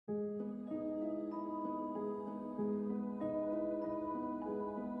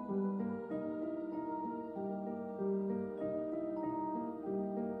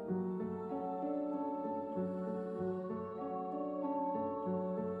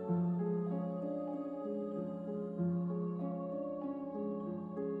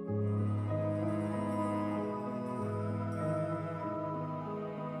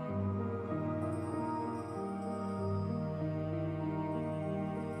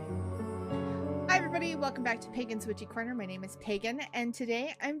everybody. Welcome back to Pagan's Witchy Corner. My name is Pagan, and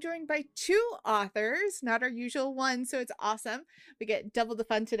today I'm joined by two authors, not our usual one, so it's awesome. We get double the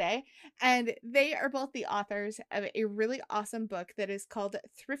fun today, and they are both the authors of a really awesome book that is called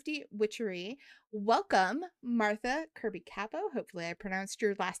Thrifty Witchery. Welcome, Martha Kirby Capo. Hopefully I pronounced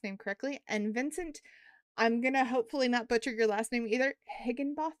your last name correctly. And Vincent, I'm going to hopefully not butcher your last name either.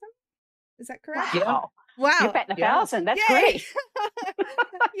 Higginbotham? Is that correct? Wow. Wow. You're betting 1,000. That's Yay. great.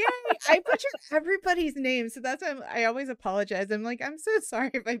 Yay. I butcher everybody's name, so that's why I always apologize. I'm like, I'm so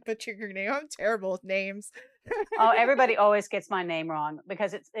sorry if I butcher your name. I'm terrible with names. Oh, everybody always gets my name wrong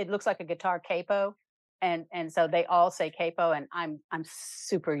because it looks like a guitar capo. And so they all say capo, and I'm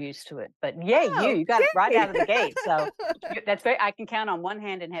super used to it. But you got it right out of the gate. So that's very, I can count on one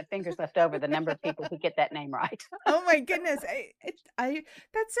hand and have fingers left over the number of people who get that name right. Oh my goodness. I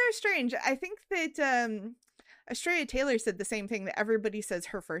that's so strange. I think that Australia Taylor said the same thing, that everybody says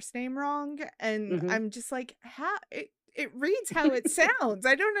her first name wrong, and I'm just like, how it reads how it sounds.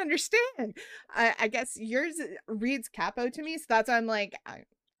 I don't understand. I guess yours reads Capo to me, so that's why I'm like,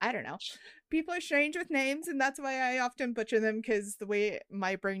 I don't know. People are strange with names, and that's why I often butcher them, because the way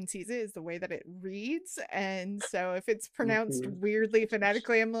my brain sees it is the way that it reads. And so if it's pronounced weirdly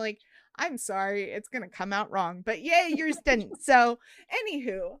phonetically, I'm like, I'm sorry, it's gonna come out wrong. But yay, yours didn't. So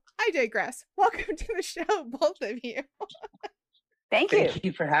anywho, I digress. Welcome to the show, both of you. Thank you. Thank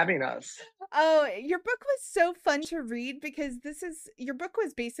you for having us. Oh, your book was so fun to read, because your book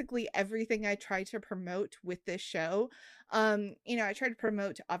was basically everything I try to promote with this show. You know, I try to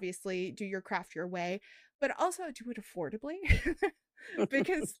promote, obviously, do your craft your way, but also do it affordably.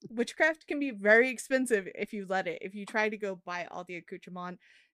 Because witchcraft can be very expensive if you let it. If you try to go buy all the accoutrement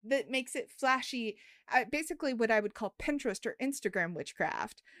that makes it flashy, basically what I would call Pinterest or Instagram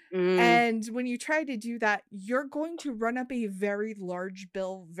witchcraft. And when you try to do that, you're going to run up a very large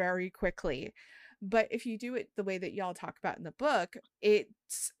bill very quickly. But if you do it the way that y'all talk about in the book,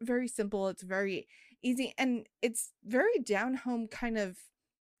 it's very simple, it's very easy, and it's very down home, kind of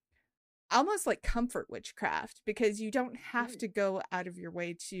almost like comfort witchcraft, because you don't have to go out of your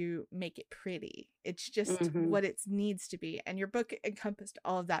way to make it pretty. It's just what it needs to be. And your book encompassed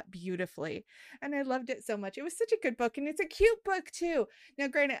all of that beautifully. And I loved it so much. It was such a good book, and it's a cute book too. Now,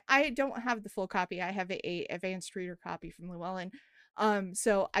 granted, I don't have the full copy. I have a advanced reader copy from Llewellyn.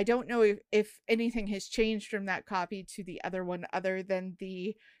 So I don't know if anything has changed from that copy to the other one, other than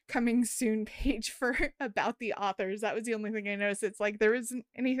the coming soon page for about the authors. That was the only thing I noticed. It's like there isn't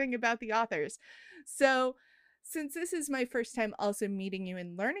anything about the authors. So since this is my first time also meeting you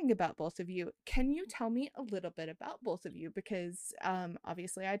and learning about both of you, can you tell me a little bit about both of you? Because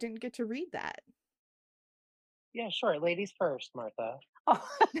obviously I didn't get to read that. Yeah, sure. Ladies first, Martha. Oh.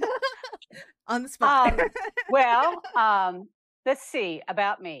 On the spot. Let's see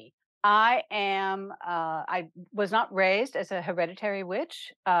about me. I was not raised as a hereditary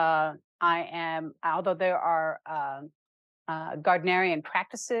witch. I am, although there are Gardnerian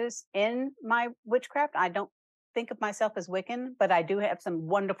practices in my witchcraft, I don't think of myself as Wiccan, but I do have some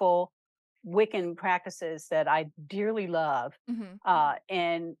wonderful Wiccan practices that I dearly love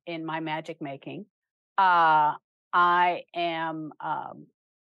in my magic making. I am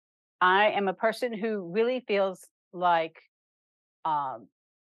a person who really feels like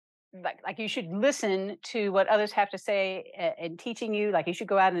you should listen to what others have to say in teaching you. Like you should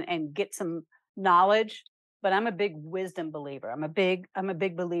go out and get some knowledge. But I'm a big wisdom believer. I'm a big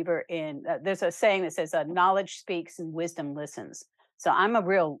believer in. There's a saying that says, "Knowledge speaks and wisdom listens." So I'm a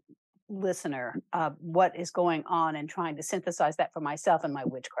real listener of what is going on and trying to synthesize that for myself and my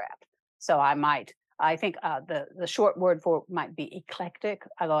witchcraft. So I think the short word for it might be eclectic,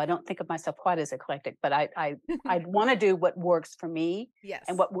 although I don't think of myself quite as eclectic, but I want to do what works for me. Yes.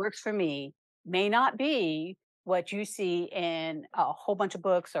 And what works for me may not be what you see in a whole bunch of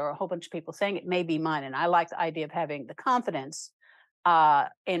books or a whole bunch of people saying. It may be mine. And I like the idea of having the confidence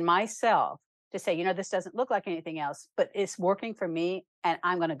in myself to say, you know, this doesn't look like anything else, but it's working for me, and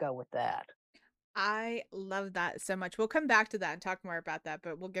I'm going to go with that. I love that so much. We'll come back to that and talk more about that,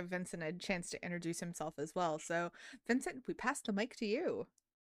 but we'll give Vincent a chance to introduce himself as well. So, Vincent, we pass the mic to you.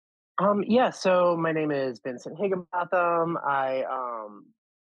 Yeah, so my name is Vincent Higginbotham.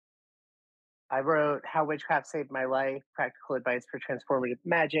 I wrote How Witchcraft Saved My Life, Practical Advice for Transformative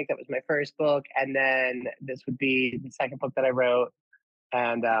Magic. That was my first book. And then this would be the second book that I wrote.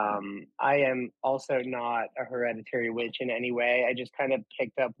 And I am also not a hereditary witch in any way. I just kind of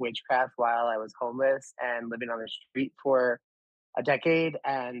picked up witchcraft while I was homeless and living on the street for a decade.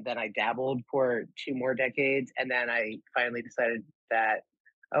 And then I dabbled for 2 more decades. And then I finally decided that,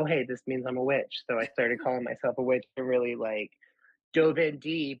 oh, hey, this means I'm a witch. So I started calling myself a witch and really like dove in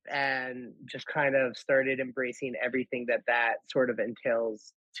deep and just kind of started embracing everything that that sort of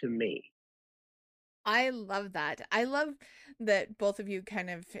entails to me. I love that. I love that both of you kind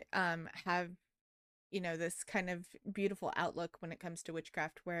of have, this kind of beautiful outlook when it comes to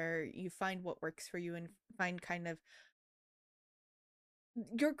witchcraft where you find what works for you and find kind of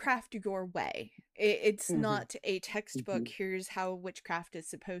your craft your way. It's Hmm. not a textbook, Hmm. here's how witchcraft is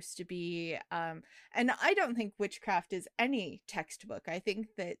supposed to be. And I don't think witchcraft is any textbook. I think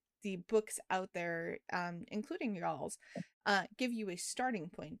that the books out there, including y'all's, give you a starting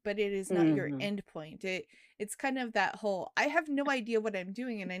point, but it is not your Hmm. end point. It's kind of that whole, I have no idea what I'm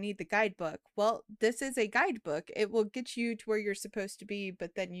doing and I need the guidebook. Well, this is a guidebook. It will get you to where you're supposed to be,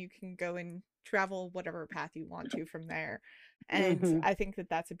 but then you can go and travel whatever path you want to from there. And Hmm. I think that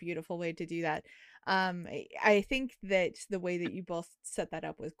that's a beautiful way to do that. I think that the way that you both set that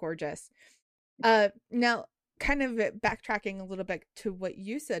up was gorgeous. Now, kind of backtracking a little bit to what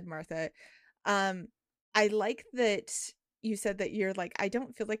you said, Martha. Um, I like that you said that you're like, I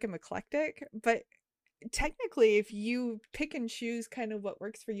don't feel like I'm eclectic, but technically, if you pick and choose kind of what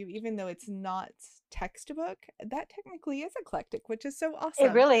works for you, even though it's not textbook, that technically is eclectic, which is so It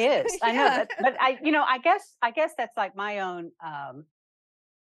awesome. really is. I know Yeah. that, but I guess that's like my own.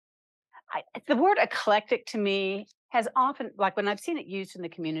 The word eclectic to me has often, like when I've seen it used in the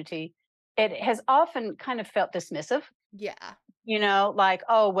community, it has often kind of felt dismissive. Yeah. Like,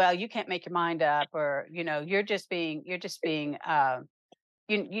 oh well, you can't make your mind up, or you're just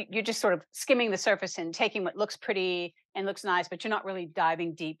sort of skimming the surface and taking what looks pretty and looks nice, but you're not really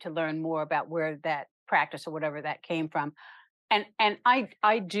diving deep to learn more about where that practice or whatever that came from. And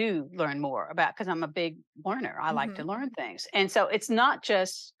I do learn more about, because I'm a big learner. I like Hmm. to learn things. And so it's not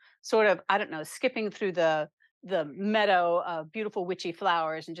just sort of, I don't know, skipping through the meadow of beautiful witchy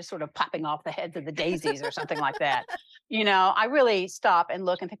flowers and just sort of popping off the heads of the daisies or something like that. I really stop and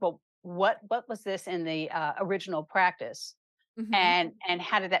look and think, well, what was this in the original practice? Hmm. And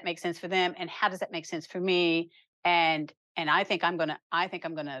how did that make sense for them? And how does that make sense for me? And I think I'm gonna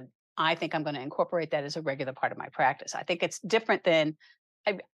incorporate that as a regular part of my practice. I think it's different than,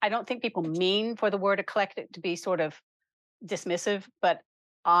 I don't think people mean for the word eclectic to be sort of dismissive, but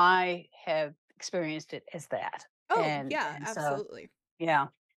I have experienced it as that. Oh, And yeah, and so absolutely. yeah.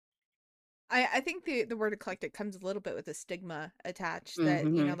 I think the word eclectic comes a little bit with a stigma attached that,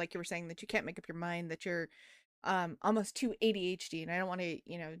 Hmm. like you were saying, that you can't make up your mind, that you're almost too ADHD. And I don't want to,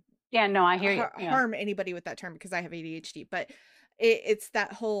 Yeah, no, I hear you. Yeah. harm anybody with that term because I have ADHD, but it's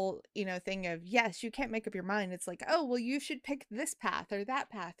that whole, thing of, yes, you can't make up your mind. It's like, oh, well, you should pick this path or that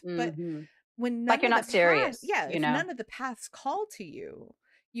path. But Hmm. when Like none you're of the not path, serious, yeah, if none of the paths call to you,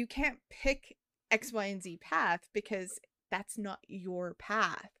 you can't pick X, Y, and Z path because that's not your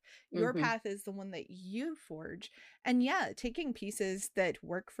path. Your Hmm. path is the one that you forge. And yeah, taking pieces that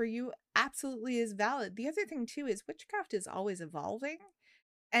work for you absolutely is valid. The other thing too is witchcraft is always evolving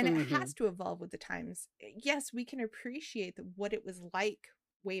and it Hmm. has to evolve with the times. Yes, we can appreciate what it was like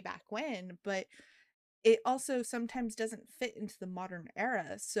way back when, but it also sometimes doesn't fit into the modern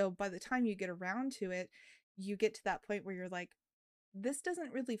era. So by the time you get around to it, you get to that point where you're like, this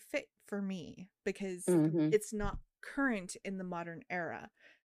doesn't really fit for me because Hmm. it's not current in the modern era.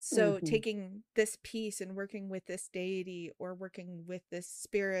 So Hmm. taking this piece and working with this deity or working with this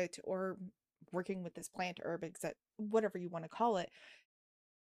spirit or working with this plant herb, whatever you want to call it,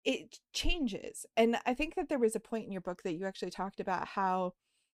 it changes. And I think that there was a point in your book that you actually talked about how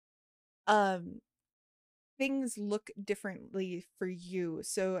um things look differently for you.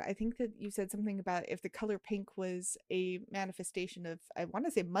 So I think that you said something about if the color pink was a manifestation of, I want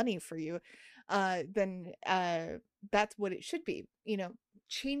to say, money for you, then that's what it should be.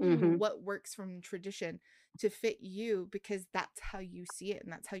 Changing Hmm. what works from tradition to fit you because that's how you see it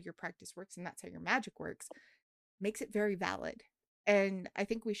and that's how your practice works and that's how your magic works makes it very valid. And I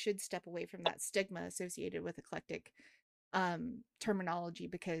think we should step away from that stigma associated with eclectic terminology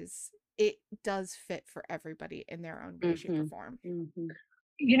because it does fit for everybody in their own way, shape, or Hmm. form. Hmm.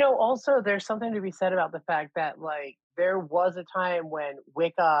 Also, there's something to be said about the fact that, like, there was a time when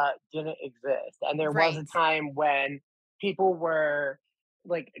Wicca didn't exist, and there was a Right. time when people were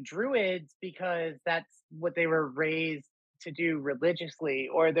like druids because that's what they were raised to do religiously,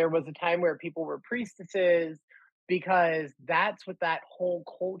 or there was a time where people were priestesses because that's what that whole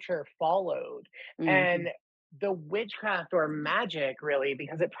culture followed. Hmm. And the witchcraft or magic, really,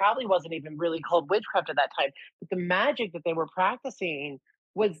 because it probably wasn't even really called witchcraft at that time, but the magic that they were practicing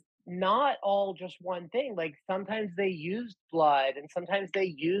was not all just one thing. Like sometimes they used blood and sometimes they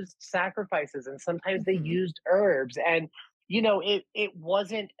used sacrifices and sometimes they Hmm. used herbs. And it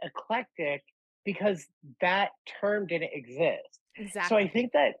wasn't eclectic because that term didn't exist. So I Exactly.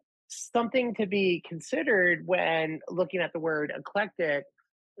 think that something to be considered when looking at the word eclectic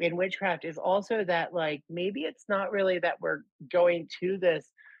in witchcraft is also that, like, maybe it's not really that we're going to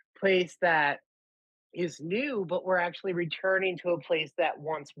this place that is new, but we're actually returning to a place that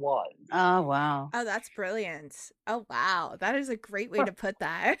once was. Oh, wow. Oh, that's brilliant. Oh, wow. That is a great way to put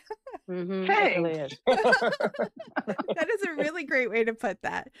that. It really Thanks. is. That is a really great way to put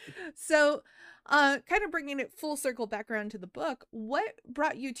that. So, kind of bringing it full circle back around to the book, what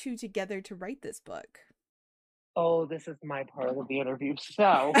brought you two together to write this book? Oh, this is my part of the interview.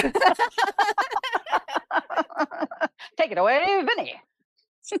 So, Take it away, Vinny.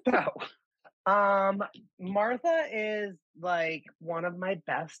 so Um, Martha is like one of my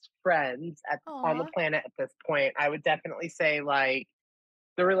best friends on the Aw. planet at this point. I would definitely say like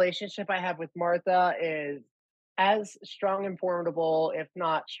the relationship I have with Martha is as strong and formidable, if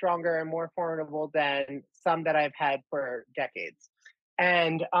not stronger and more formidable than some that I've had for decades.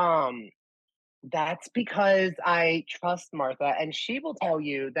 And that's because I trust Martha, and she will tell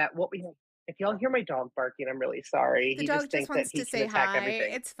you that what we if y'all hear my dog barking, I'm really sorry. The He dog just just thinks that wants he to can say attack hi.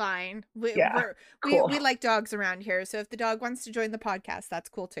 everything. It's fine. We Yeah, we're cool. we like dogs around here, so if the dog wants to join the podcast, that's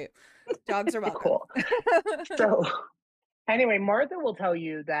cool too. Dogs are welcome. Cool. So anyway, Martha will tell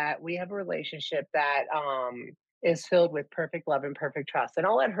you that we have a relationship that is filled with perfect love and perfect trust. And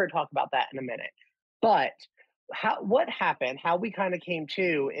I'll let her talk about that in a minute. But what happened, how we kind of came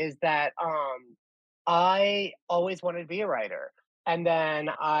to is that I always wanted to be a writer. And then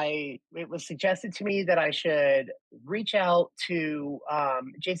it was suggested to me that I should reach out to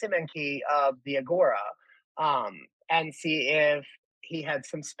Jason Menke of the Agora and see if he had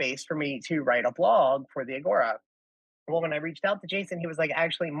some space for me to write a blog for the Agora. Well, when I reached out to Jason, he was like,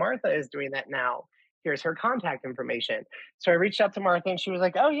 actually, Martha is doing that now. Here's her contact information. So I reached out to Martha and she was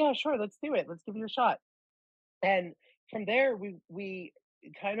like, oh, yeah, sure, let's do it. Let's give you a shot. And from there, we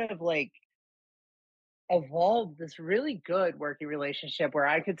kind of like evolved this really good working relationship where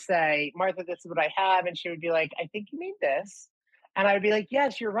I could say, Martha, this is what I have. And she would be like, I think you mean this. And I would be like,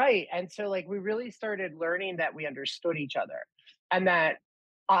 yes, you're right. And so, like, we really started learning that we understood each other and that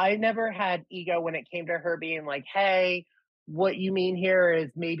I never had ego when it came to her being like, hey, what you mean here is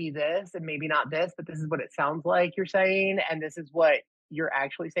maybe this and maybe not this, but this is what it sounds like you're saying. And this is what you're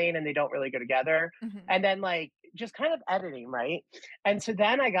actually saying. And they don't really go together. Mhm. And then, like, just kind of editing, right? And so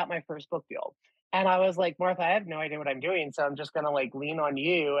then I got my first book deal. And I was like, Martha, I have no idea what I'm doing. So I'm just going to like lean on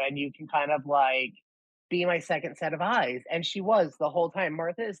you and you can kind of like be my second set of eyes. And she was the whole time.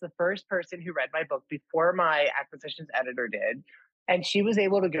 Martha is the first person who read my book before my acquisitions editor did. And she was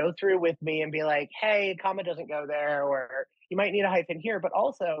able to go through with me and be like, hey, comma doesn't go there, or you might need a hyphen here. But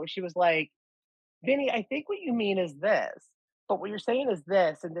also, she was like, Vinny, I think what you mean is this, but what you're saying is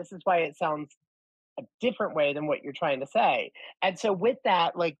this. And this is why it sounds a different way than what you're trying to say. And so, with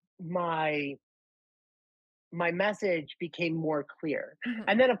that, like, my message became more clear. Mhm.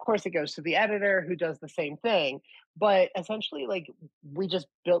 And then of course it goes to the editor who does the same thing. But essentially, like, we just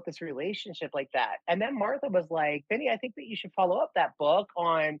built this relationship like that. And then Martha was like, Benny, I think that you should follow up that book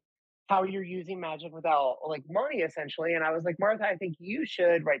on how you're using magic without like money, essentially. And I was like, Martha, I think you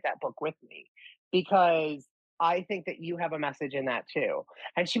should write that book with me because I think that you have a message in that too.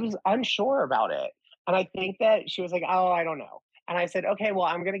 And she was unsure about it. And I think that she was like, oh, I don't know. And I said, okay, well,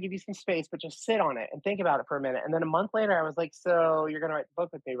 I'm going to give you some space, but just sit on it and think about it for a minute. And then a month later, I was like, so you're going to write the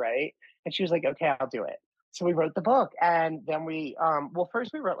book with me, right? And she was like, okay, I'll do it. So we wrote the book. And then well,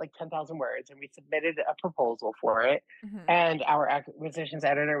 first we wrote like 10,000 words and we submitted a proposal for it. Mhm. And our acquisitions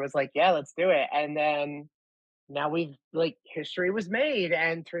editor was like, yeah, let's do it. And then now we've like history was made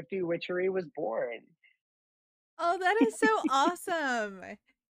and Thrifty Witchery was born. Oh, that is so awesome.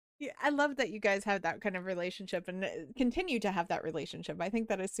 Yeah, I love that you guys have that kind of relationship and continue to have that relationship. I think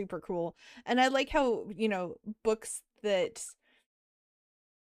that is super cool. And I like how, books that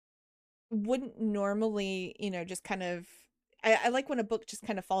wouldn't normally, just kind of I like when a book just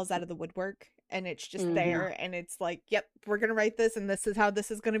kind of falls out of the woodwork and it's just Hmm. there and it's like, yep, we're gonna write this and this is how this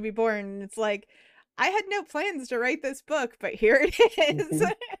is gonna be born. And it's like, I had no plans to write this book, but here it is.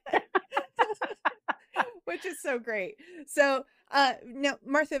 Mhm. Which is so great. So, now,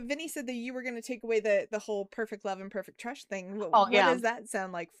 Martha, Vinny said that you were going to take away the whole perfect love and perfect trust thing. Oh, What yeah. does that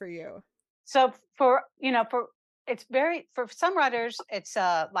sound like for you? So for it's very for some writers, it's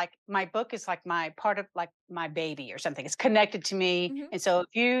like my book is like my part of like my baby or something. It's connected to me. Hmm. And so if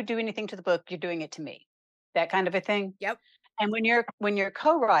you do anything to the book, you're doing it to me. That kind of a thing. Yep. And when you're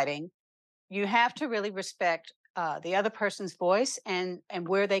co-writing, you have to really respect the other person's voice and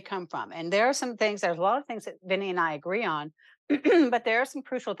where they come from. And there are some things. There's a lot of things that Vinny and I agree on, but there are some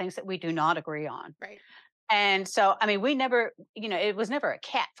crucial things that we do not agree on. Right. And so, I mean, we never, it was never a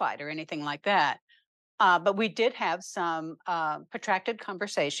cat fight or anything like that. But we did have some protracted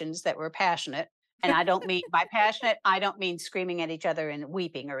conversations that were passionate. And I don't mean by passionate, I don't mean screaming at each other and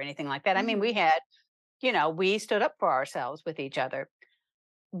weeping or anything like that. I mean, we Mhm. had, we stood up for ourselves with each other.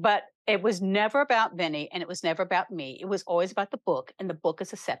 But it was never about Vinny and it was never about me. It was always about the book, and the book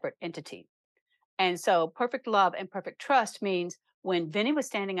is a separate entity. And so perfect love and perfect trust means when Vinny was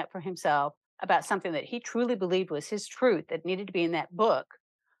standing up for himself about something that he truly believed was his truth that needed to be in that book,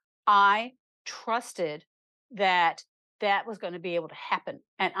 I trusted that that was going to be able to happen.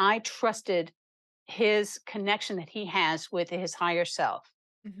 And I trusted his connection that he has with his higher self.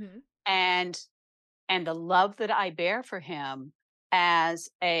 Mhm. And the love that I bear for him as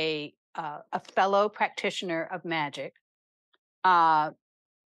a fellow practitioner of magic uh,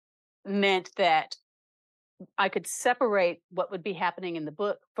 meant that I could separate what would be happening in the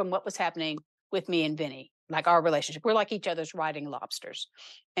book from what was happening with me and Vinny. Like our relationship, we're like each other's riding lobsters,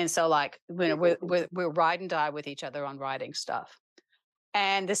 and so like we're ride and die with each other on writing stuff.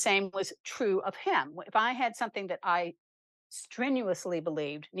 And the same was true of him. If I had something that I strenuously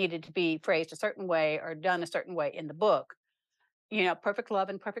believed needed to be phrased a certain way or done a certain way in the book, perfect love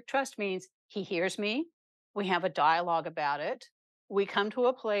and perfect trust means he hears me. We have a dialogue about it. We come to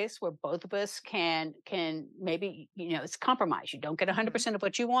a place where both of us can maybe, it's compromise. You don't get Mhm. 100% of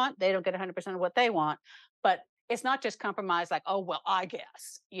what you want. They don't get 100% of what they want. But it's not just compromise like, oh, well, I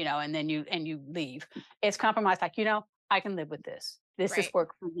guess, and then you leave. It's compromise like, I can live with this. This is Right.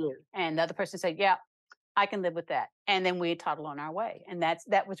 work for you. And the other person said, yeah, I can live with that. And then we toddle on our way. And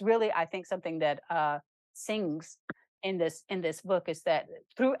that was really, I think, something that sings in this book is that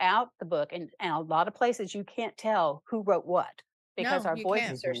throughout the book and a lot of places you can't tell who wrote what because No, our you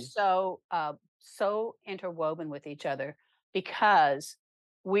can't. voices are Mhm. so interwoven with each other because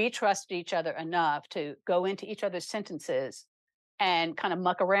we trusted each other enough to go into each other's sentences and kind of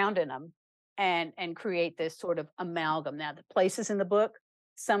muck around in them and create this sort of amalgam. Now the places in the book,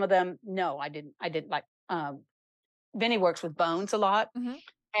 some of them, no, I didn't like Vinny works with bones a lot. Mhm.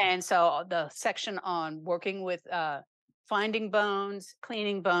 And so the section on working with finding bones,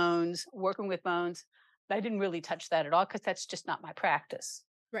 cleaning bones, working with bones, I didn't really touch that at all because that's just not my practice.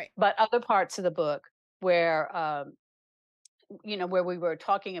 Right. But other parts of the book where where we were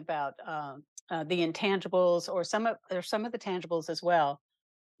talking about the intangibles or some of the tangibles as well,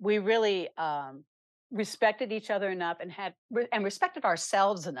 we really respected each other enough and respected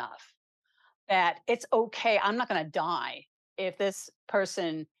ourselves enough that it's okay. I'm not going to die if this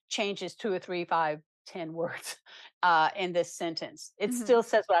person changes 2 or 3, 5, 10 words in this sentence. It Mhm. still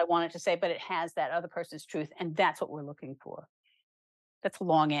says what I want it to say, but it has that other person's truth, and that's what we're looking for. That's a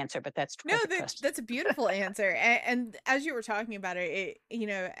long answer, but that's No, perfect trust. that's a beautiful answer. And as you were talking about it,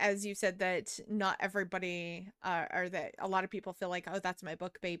 as you said that not everybody, or that a lot of people feel like, oh, that's my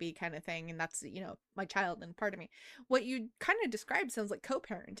book baby kind of thing, and that's my child and part of me. What you kind of described sounds like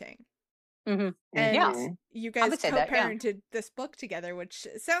co-parenting. Yeah, And Mhm. you I guys would say that. Yeah. co-parented this book together, which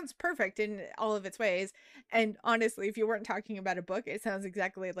sounds perfect in all of its ways. And honestly, if you weren't talking about a book, it sounds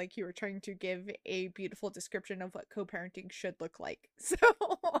exactly like you were trying to give a beautiful description of what co-parenting should look like. So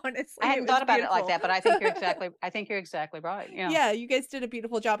I honestly, it hadn't thought was about it like beautiful. that, but I think you're exactly right. Yeah. Yeah, you guys did a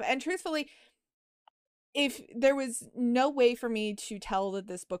beautiful job. And truthfully, if there was no way for me to tell that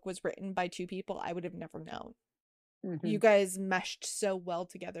this book was written by two people, I would have never known. You Hmm. guys meshed so well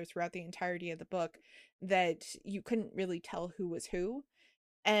together throughout the entirety of the book that you couldn't really tell who was who,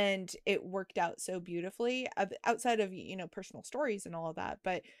 and it worked out so beautifully, outside of personal stories and all of that,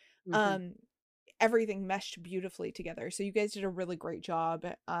 but Hmm. um everything meshed beautifully together. So you guys did a really great job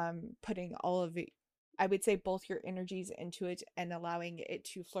putting all of it, I would say, both your energies into it and allowing it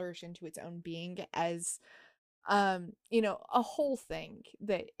to flourish into its own being as a whole thing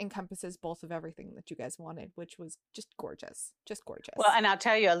that encompasses both of everything that you guys wanted, which was just gorgeous, just Well, gorgeous. and I'll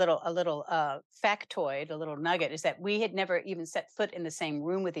tell you a little factoid, a little nugget is that we had never even set foot in the same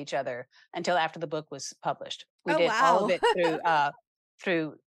room with each other until after the book was published. We Oh, did all of wow. it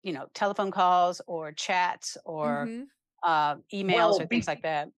through telephone calls or chats or Mhm. emails Well, or things like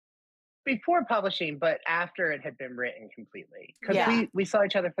that. before publishing, but after it had been written completely, because Yeah. we saw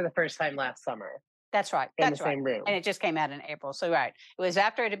each other for the first time last summer That's right. in the That's right. same And room. it just came out in April. So right. It was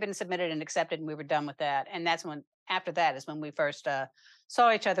after it had been submitted and accepted and we were done with that. And that's when after that is when we first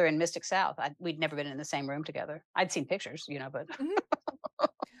saw each other in Mystic South. We'd never been in the same room together. I'd seen pictures, but Mhm.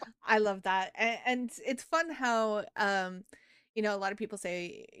 I love that. And it's fun how a lot of people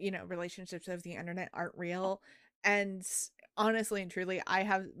say, relationships of the internet aren't real. And honestly and truly, I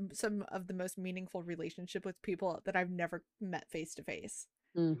have some of the most meaningful relationship with people that I've never met face to face.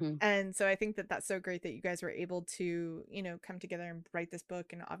 Mm-hmm. And so I think that that's so great that you guys were able to, come together and write this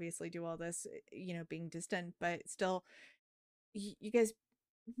book and obviously do all this, being distant, but still, you guys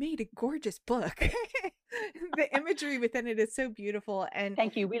made a gorgeous book. The imagery within it is so beautiful, and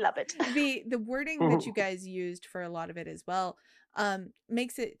Thank you. We love it. the wording that you guys used for a lot of it as well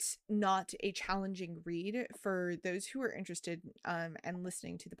makes it not a challenging read for those who are interested and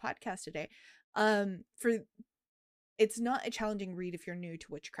listening to the podcast today. For It's not a challenging read if you're new to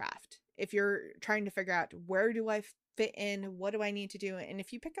witchcraft. If you're trying to figure out where do I fit in, what do I need to do, and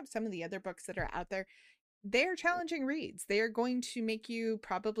if you pick up some of the other books that are out there, they are challenging reads. They are going to make you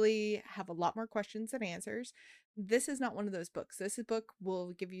probably have a lot more questions than answers. This is not one of those books. This book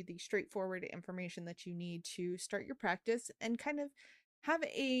will give you the straightforward information that you need to start your practice and kind of have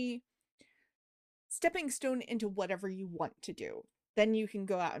a stepping stone into whatever you want to do. Then you can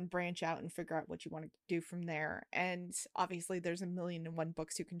go out and branch out and figure out what you want to do from there. And obviously there's a million and one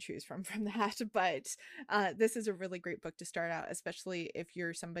books you can choose from that. But this is a really great book to start out, especially if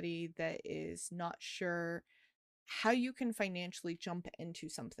you're somebody that is not sure how you can financially jump into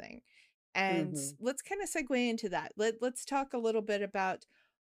something. And let's kind of segue into that. Let's talk a little bit about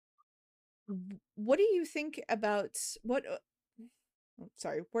what do you think about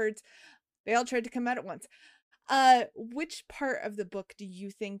sorry, words. They all tried to come out at once. Which part of the book do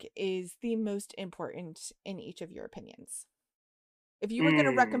you think is the most important in each of your opinions? If you were going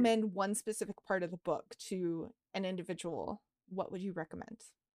to recommend one specific part of the book to an individual, what would you recommend?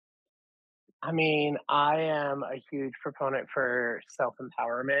 I mean, I am a huge proponent for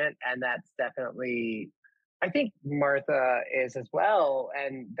self-empowerment, and that's definitely, I think Martha is as well.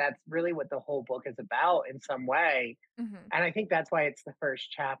 And that's really what the whole book is about in some way. And I think that's why it's the first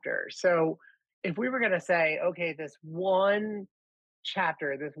chapter. So if we were going to say, okay, this one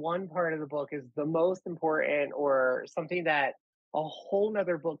chapter, this one part of the book is the most important, or something that a whole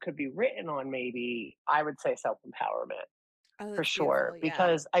nother book could be written on, maybe I would say self-empowerment. Oh, For that's sure, beautiful. Yeah.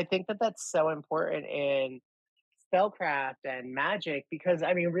 because I think that that's so important in spellcraft and magic. Because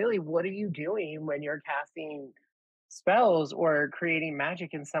I mean, really, what are you doing when you're casting spells or creating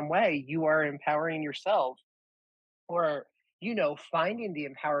magic in some way? You are empowering yourself, or finding the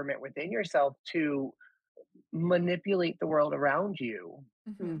empowerment within yourself to manipulate the world around you.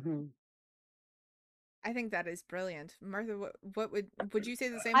 I think that is brilliant. Martha, what would you say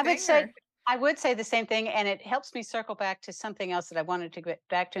the same I thing? would say I would say the same thing, and it helps me circle back to something else that I wanted to get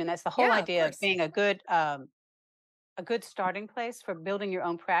back to, and that's the whole Yeah, of idea of course. being a good starting place for building your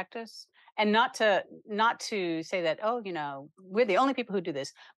own practice. And not to say that, oh, we're the only people who do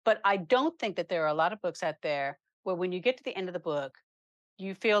this, but I don't think that there are a lot of books out there where when you get to the end of the book,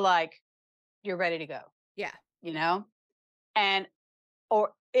 you feel like you're ready to go, Yeah. and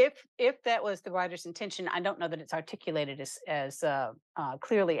or if that was the writer's intention, I don't know that it's articulated as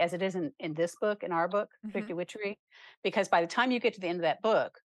clearly as it is in this book, in our book, Thrifty Witchery, because by the time you get to the end of that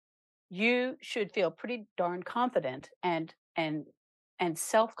book, you should feel pretty darn confident and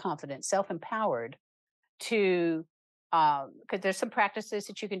self-confident, self-empowered to because there's some practices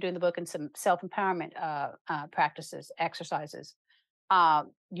that you can do in the book and some self-empowerment practices, exercises.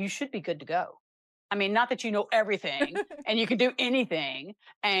 You should be good to go. I mean, not that you know everything and you can do anything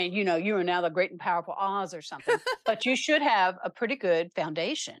and you are now the great and powerful Oz or something, but you should have a pretty good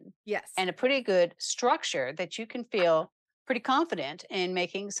foundation Yes. and a pretty good structure that you can feel pretty confident in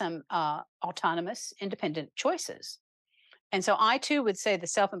making some autonomous, independent choices. And so I too would say the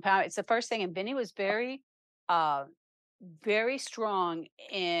self-empowerment, it's the first thing. And Benny was very, very strong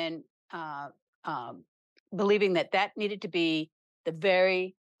in believing that needed to be the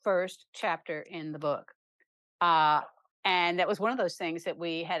very first chapter in the book. And that was one of those things that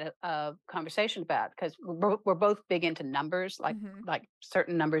we had a conversation about, because we're both big into numbers, like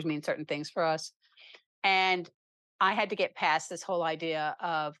certain numbers mean certain things for us. And I had to get past this whole idea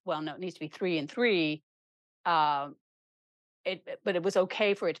of, well, no, it needs to be 3 and 3. But it was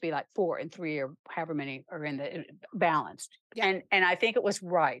okay for it to be like 4 and 3 or however many are in the balanced. Yeah. And I think it was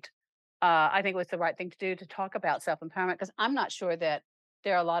right. I think it was the right thing to do, to talk about self-empowerment, because I'm not sure that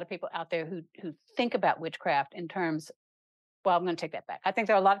there are a lot of people out there who think about witchcraft in terms. Well, I'm going to take that back. I think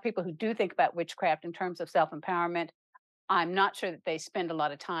there are a lot of people who do think about witchcraft in terms of self-empowerment. I'm not sure that they spend a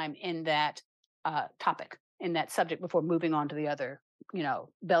lot of time in that topic, in that subject, before moving on to the other,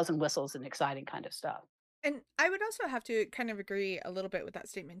 bells and whistles and exciting kind of stuff. And I would also have to kind of agree a little bit with that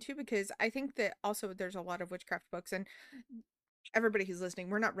statement too, because I think that also there's a lot of witchcraft books, and everybody who's listening,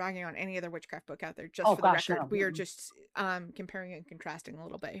 we're not ragging on any other witchcraft book out there, just for the record. No. We are just comparing and contrasting a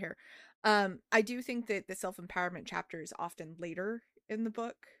little bit here. I do think that the self-empowerment chapter is often later in the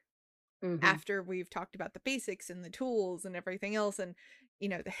book, after we've talked about the basics and the tools and everything else. And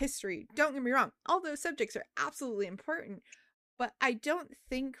the history. Don't get me wrong, all those subjects are absolutely important, but I don't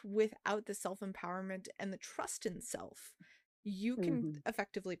think without the self-empowerment and the trust in self, you can Mhm.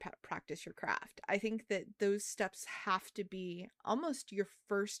 effectively practice your craft. I think that those steps have to be almost your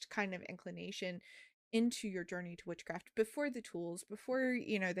first kind of inclination into your journey to witchcraft, before the tools, before,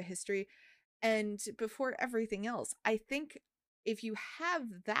 the history, and before everything else. I think if you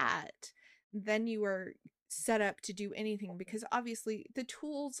have that, then you are set up to do anything, because obviously the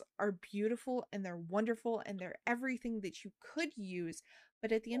tools are beautiful and they're wonderful and they're everything that you could use,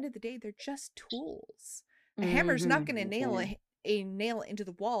 but at the end of the day, they're just tools. A hammer's not Mhm. going to nail a nail into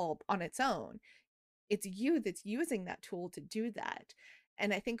the wall on its own. It's you that's using that tool to do that.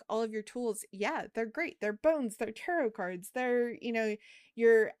 And I think all of your tools, yeah, they're great. They're bones, they're tarot cards, they're,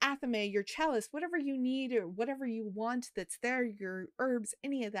 your athame, your chalice, whatever you need or whatever you want that's there, your herbs,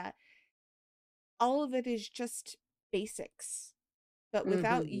 any of that. All of it is just basics. But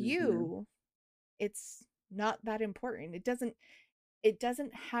without Mhm. you, it's not that important. It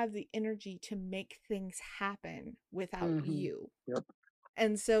doesn't have the energy to make things happen without Mhm. you. Yep.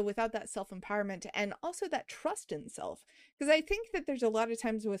 And so without that self-empowerment and also that trust in self, because I think that there's a lot of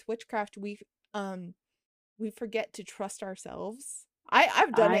times with witchcraft we forget to trust ourselves.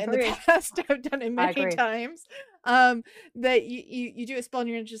 I've done I it in the agree. past. I've done it I many agree. times. That you do a spell and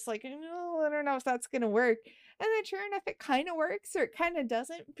you're just like, no, I don't know if that's gonna work. And then sure enough, it kind of works or it kind of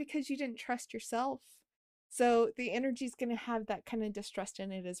doesn't, because you didn't trust yourself. So the energy's gonna have that kind of distrust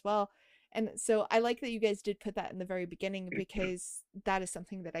in it as well. And so I like that you guys did put that in the very beginning, because that is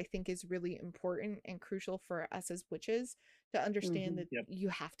something that I think is really important and crucial for us as witches to understand, Mhm. that Yep. you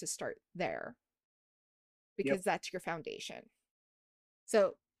have to start there, Yep. because that's your foundation.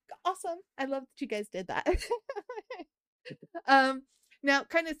 So awesome. I love that you guys did that. um Now,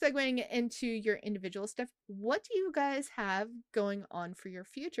 kind of segueing into your individual stuff, what do you guys have going on for your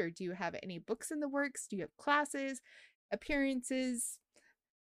future? Do you have any books in the works? Do you have classes, appearances?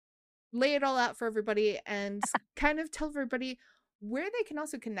 Lay it all out for everybody and kind of tell everybody where they can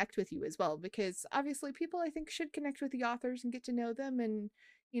also connect with you as well, because obviously people, I think, should connect with the authors and get to know them and,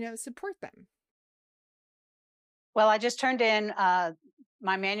 support them. Well, I just turned in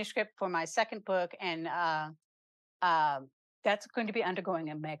my manuscript for my second book, and uh, that's going to be undergoing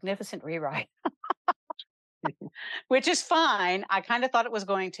a magnificent rewrite, which is fine. I kind of thought it was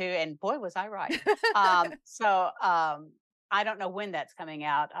going to, and boy, was I right. So I don't know when that's coming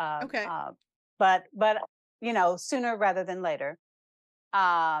out, Okay. but sooner rather than later.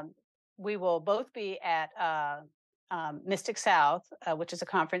 Um, we will both be at Mystic South, which is a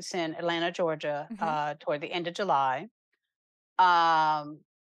conference in Atlanta, Georgia, Hmm. toward the end of July. Um,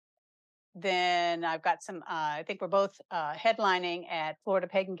 then I've got some. I think we're both headlining at Florida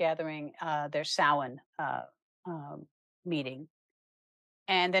Pagan Gathering, their Samhain um, meeting.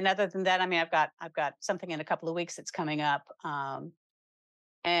 And then, other than that, I mean, I've got something in a couple of weeks that's coming up,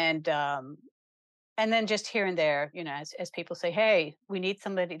 and and then just here and there, as people say, "Hey, we need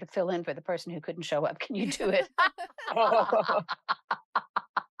somebody to fill in for the person who couldn't show up. Can you do it?"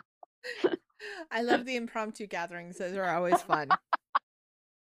 I love the impromptu gatherings. Those are always fun.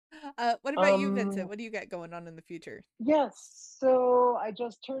 What about you, Vincent? um, What do you got going on in the future? yes. So I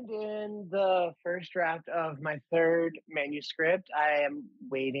just turned in the first draft of my third manuscript. I am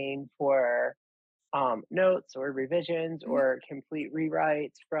waiting for notes or revisions Hmm. or complete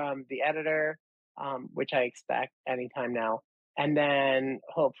rewrites from the editor, which I expect anytime now. And then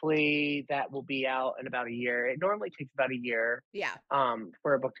hopefully that will be out in about a year. It normally takes about a year Yeah.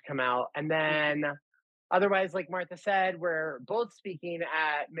 for a book to come out. And then otherwise, like Martha said, we're both speaking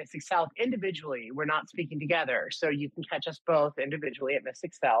at Mystic South individually. We're not speaking together. So you can catch us both individually at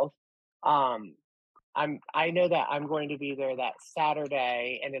Mystic South. Um, I know that I'm going to be there that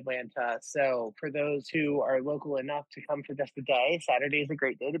Saturday in Atlanta. So for those who are local enough to come for just a day, Saturday is a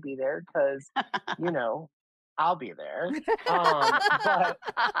great day to be there because, you know, I'll be there. But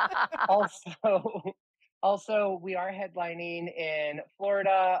also also we are headlining in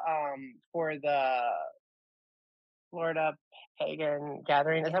Florida for the Florida Pagan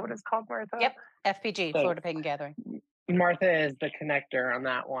Gathering. Is Yeah. that what it's called, Martha? Yep. FPG, Thanks. Florida Pagan Gathering. Martha is the connector on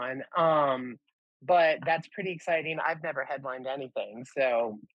that one. But that's pretty exciting. I've never headlined anything,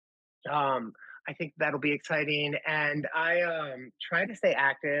 so um, I think that'll be exciting. And I try to stay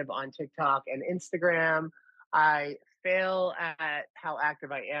active on TikTok and Instagram. I fail at how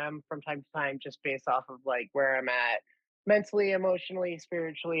active I am from time to time, just based off of like where I'm at mentally, emotionally,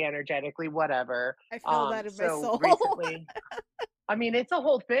 spiritually, energetically, whatever. I feel that in my So soul. recently, I mean, it's a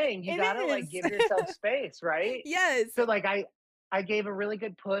whole thing. You It gotta like is. give yourself space, right? Yes. So like I gave a really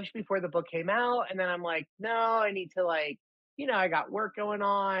good push before the book came out, and then I'm like, no, I need to like, I got work going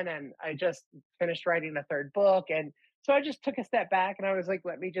on and I just finished writing a third book. And so I just took a step back and I was like,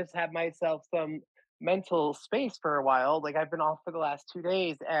 let me just have myself some mental space for a while. Like I've been off for the last 2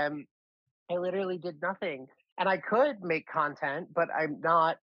 days and I literally did nothing. And I could make content, but I'm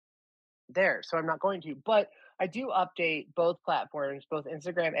not there. So I'm not going to. But I do update both platforms, both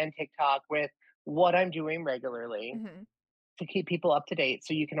Instagram and TikTok, with what I'm doing regularly Mhm. to keep people up to date.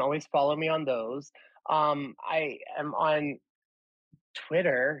 So you can always follow me on those. I am on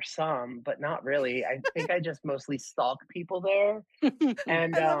Twitter some, but not really. I think I just mostly stalk people there.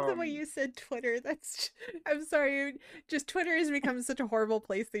 And I love the way you said Twitter. I'm sorry, just Twitter has become such a horrible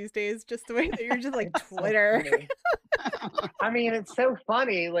place these days. Just the way that you're just like it's so Twitter. funny. I mean, it's so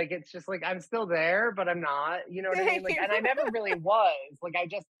funny. Like it's just like I'm still there, but I'm not. You know what I mean? Like, Same. and I never really was. Like I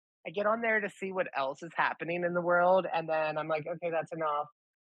get on there to see what else is happening in the world, and then I'm like, okay, that's enough,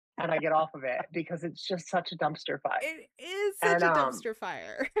 and I get off of it because it's just such a dumpster fire. It is such And a dumpster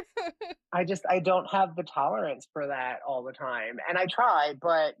fire. I don't have the tolerance for that all the time. And I try,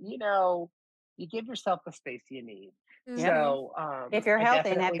 but you give yourself the space you need. Yep. Mhm. So If you're I healthy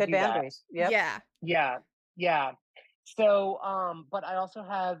and have definitely good do that. boundaries. Yep. Yeah. Yeah. Yeah. So but I also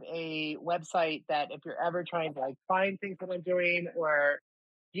have a website that if you're ever trying to like find things that I'm doing or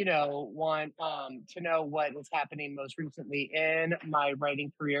want to know what is happening most recently in my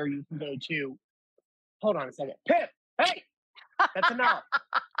writing career, you can go to hold on a second. Pip, hey, that's enough.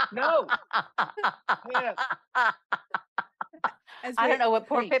 No, Pip. As I we don't know what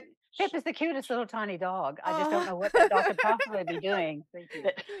poor Hey, Pip. Pip is the cutest little tiny dog. I just don't Oh. know what that dog could possibly be doing. thank you.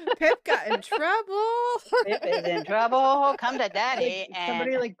 Pip got in trouble. Pip is in trouble. Come to daddy. Like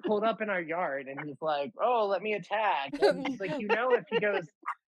somebody like pulled up in our yard and he's like, "Oh, let me attack." And he's like,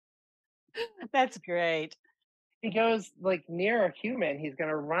 if That's great. he goes like near a human, he's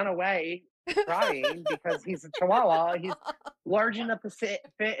gonna run away crying because he's a Chihuahua. He's large enough to fit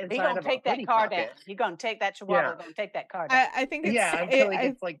He inside gonna of a take that hoodie car down. pocket. You're gonna take that Chihuahua. Yeah, Gonna take that car down. I think yeah, until he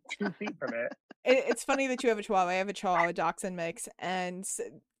gets like 2 feet from it. it's funny that you have a Chihuahua. I have a Chihuahua Dachshund mix, and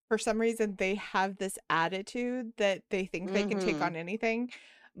for some reason they have this attitude that they think they can take on anything,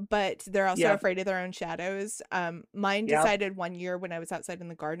 but they're also Yep, afraid of their own shadows. Mine yep. decided one year when I was outside in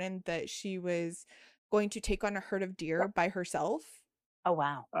the garden that she was going to take on a herd of deer by herself. Oh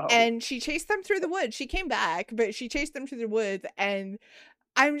wow. Oh, And she chased them through the woods. She came back, but she chased them through the woods. And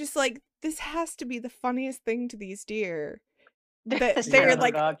I'm just like, this has to be the funniest thing to these deer. That This they're yeah.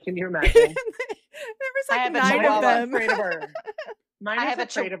 like, God, can you there imagine? was I like have a 9 of Chihuahua. them. Mine I is have a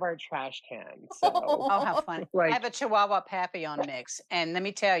afraid of our trash can. So Oh, how funny. I like, have a Chihuahua Papillon mix. And let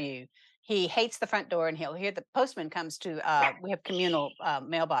me tell you, he hates the front door and he'll hear the postman comes to, we have communal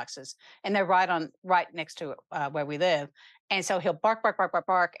mailboxes and they're right next to where we live. And so he'll bark, bark, bark, bark,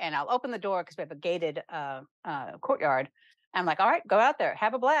 bark. And I'll open the door because we have a gated courtyard. I'm like, all right, go out there,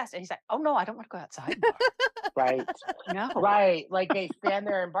 have a blast. And he's like, oh no, I don't want to go outside and bark. right, No. right. Like they stand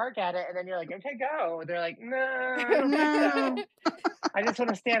there and bark at it, and then you're like, okay, go. They're like, no, I don't think so. I just want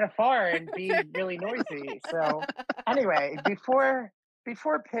to stand afar and be really noisy. So anyway, before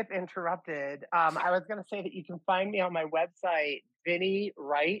Pip interrupted, I was gonna say that you can find me on my website,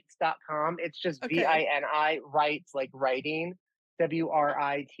 VinnyWrites.com. It's just Okay. VINI writes like writing,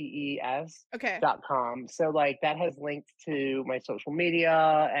 WRITES. Okay. .com. So like that has links to my social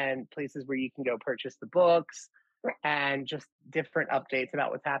media and places where you can go purchase the books and just different updates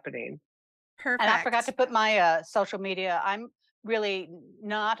about what's happening. Perfect. And I forgot to put my social media. I'm really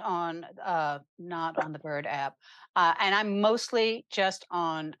not on the Bird app, and I'm mostly just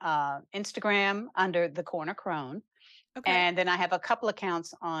on Instagram under the Corner Crone. Okay. And then I have a couple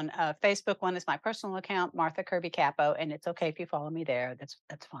accounts on Facebook. One is my personal account, Martha Kirby Capo, and it's okay if you follow me there. That's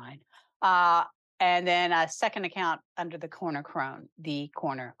fine. And then a second account under the Corner Crone,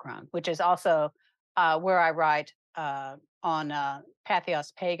 which is also where I write on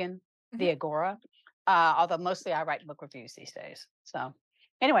Pathos Pagan, the Agora. Although mostly I write book reviews these days. So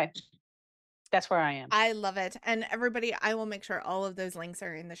anyway, that's where I am. I love it. And everybody, I will make sure all of those links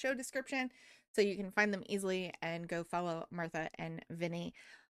are in the show description so you can find them easily and go follow Martha and Vinny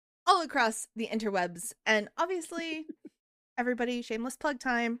all across the interwebs. And obviously, everybody, shameless plug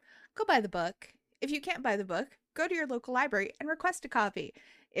time, go buy the book. If you can't buy the book, go to your local library and request a copy.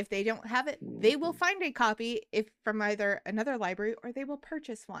 If they don't have it, they will find a copy from either another library or they will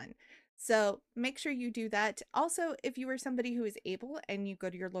purchase one. So make sure you do that. Also, if you are somebody who is able and you go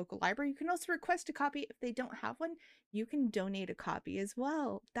to your local library, you can also request a copy. If they don't have one, you can donate a copy as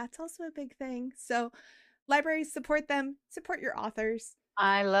well. That's also a big thing. So libraries, support them, support your authors.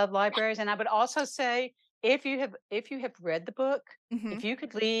 I love libraries. And I would also say if you have read the book, Mhm. if you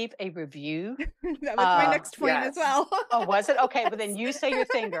could leave a review, That was my next point as Yes. well. oh, was it? Okay, but then you say your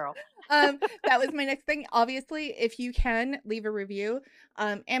thing, girl. That was my next thing. Obviously, if you can leave a review,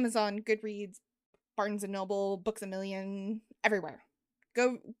 Amazon, Goodreads, Barnes and Noble, Books a Million, everywhere.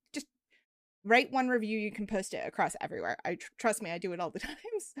 Go just write one review. You can post it across everywhere. Trust me, I do it all the time.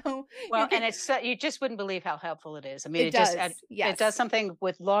 So Well, you can. and it's you just wouldn't believe how helpful it is. I mean, It it just does. it does Yes. something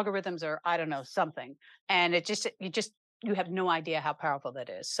with logarithms or I don't know something, and you have no idea how powerful that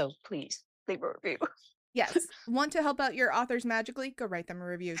is. So please leave a review. Yes. Want to help out your authors magically? Go write them a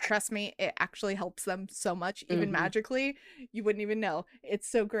review. Trust me, it actually helps them so much, even Mhm. magically. You wouldn't even know. It's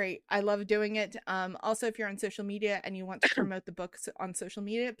so great. I love doing it. Also, if you're on social media and you want to promote the books on social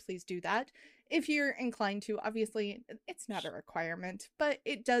media, please do that. If you're inclined to, obviously, it's not a requirement, but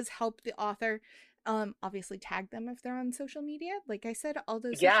it does help the author. Obviously tag them if they're on social media. Like I said, all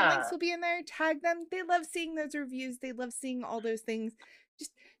those social links Yeah. will be in there. Tag them. They love seeing those reviews. They love seeing all those things.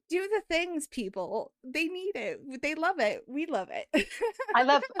 Just do the things, people. They need it. They love it. We love it. I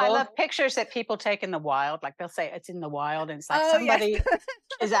Well, love pictures that people take in the wild. Like they'll say it's in the wild, and it's like Oh, yes. somebody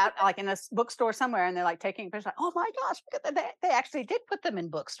is out like in a bookstore somewhere, and they're like taking pictures. Like, oh my gosh, look at that! They actually did put them in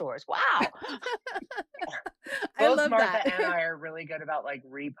bookstores. Wow. I both love Martha that. and I are really good about like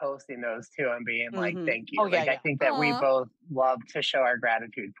reposting those too and being like, Mhm. thank you. Oh yeah, Like, I yeah. think that we Aw, both love to show our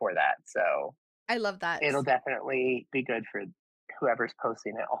gratitude for that. So I love that. it'll definitely be good for whoever's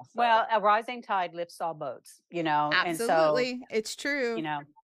posting it Well, also. a rising tide lifts all boats, and so Absolutely. It's true. you know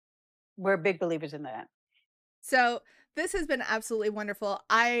we're big believers in that. So this has been absolutely wonderful.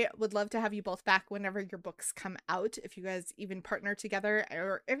 I would love to have you both back whenever your books come out. If you guys even partner together,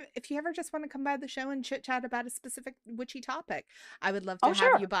 or if you ever just want to come by the show and chit chat about a specific witchy topic, I would love to Oh have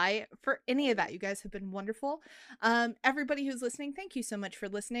sure. you by for any of that. You guys have been wonderful. Everybody who's listening, thank you so much for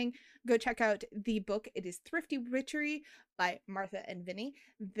listening. Go check out the book. It is Thrifty Witchery by Martha and Vinny.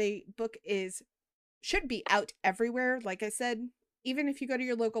 The book should be out everywhere. Like I said, even if you go to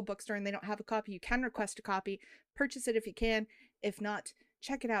your local bookstore and they don't have a copy, you can request a copy. Purchase it if you can. If not,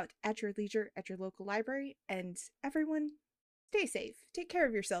 check it out at your leisure at your local library. And everyone, stay safe, take care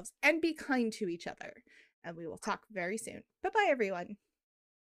of yourselves, and be kind to each other. And we will talk very soon. Bye bye, everyone.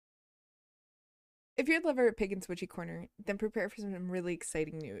 If you're a lover of Pagan's Witchy Corner, then prepare for some really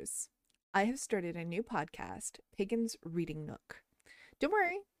exciting news. I have started a new podcast, Pagan's Reading Nook. Don't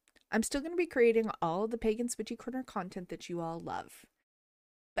worry, I'm still going to be creating all the Pagan's Witchy Corner content that you all love.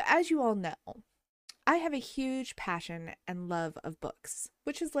 But as you all know, I have a huge passion and love of books,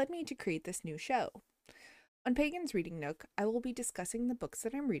 which has led me to create this new show. On Pagan's Reading Nook, I will be discussing the books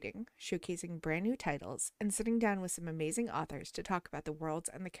that I'm reading, showcasing brand new titles, and sitting down with some amazing authors to talk about the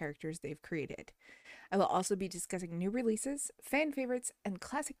worlds and the characters they've created. I will also be discussing new releases, fan favorites, and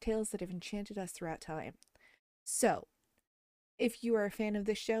classic tales that have enchanted us throughout time. So, if you are a fan of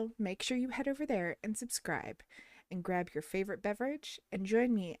this show, make sure you head over there and subscribe, and grab your favorite beverage, and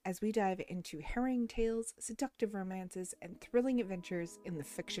join me as we dive into harrowing tales, seductive romances, and thrilling adventures in the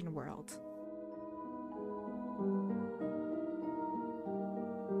fiction world.